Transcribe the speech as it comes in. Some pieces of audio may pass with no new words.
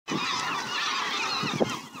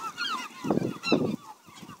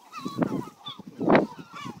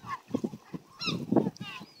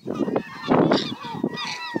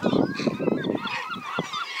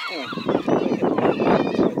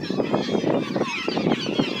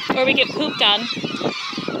Or we get pooped on.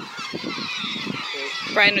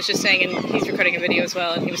 Brian was just saying, and he's recording a video as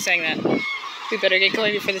well, and he was saying that we better get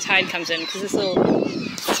going before the tide comes in, because this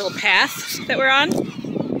little path that we're on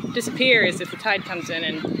disappears if the tide comes in,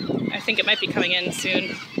 and I think it might be coming in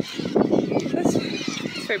soon. That's a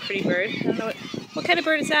very pretty bird. I don't know what kind of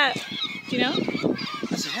bird is that? Do you know?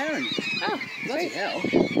 That's a heron. Oh, bloody hell!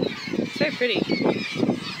 It's very pretty.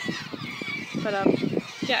 But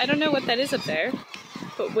yeah, I don't know what that is up there,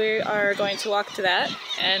 but we are going to walk to that,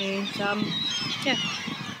 and yeah.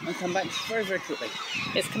 And come back very, very quickly.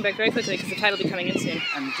 Yes, come back very quickly because the tide will be coming in soon.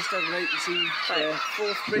 And just over there you can see the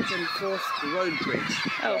 4th bridge and 4th road bridge.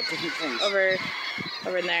 Oh, different things. Over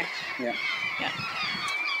in there. Yeah. Yeah.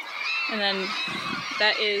 And then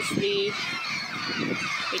that is the,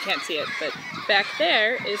 we can't see it, but back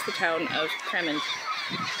there is the town of Cramond.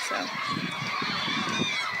 So.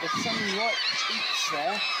 There's some white beach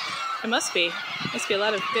there. It must be. Must be a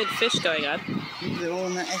lot of good fish going on. They're all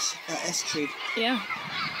on that S tree. Yeah.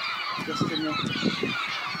 Just in there.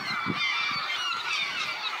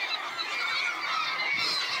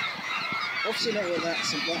 Obviously not what that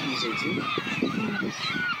St. Martin's eating.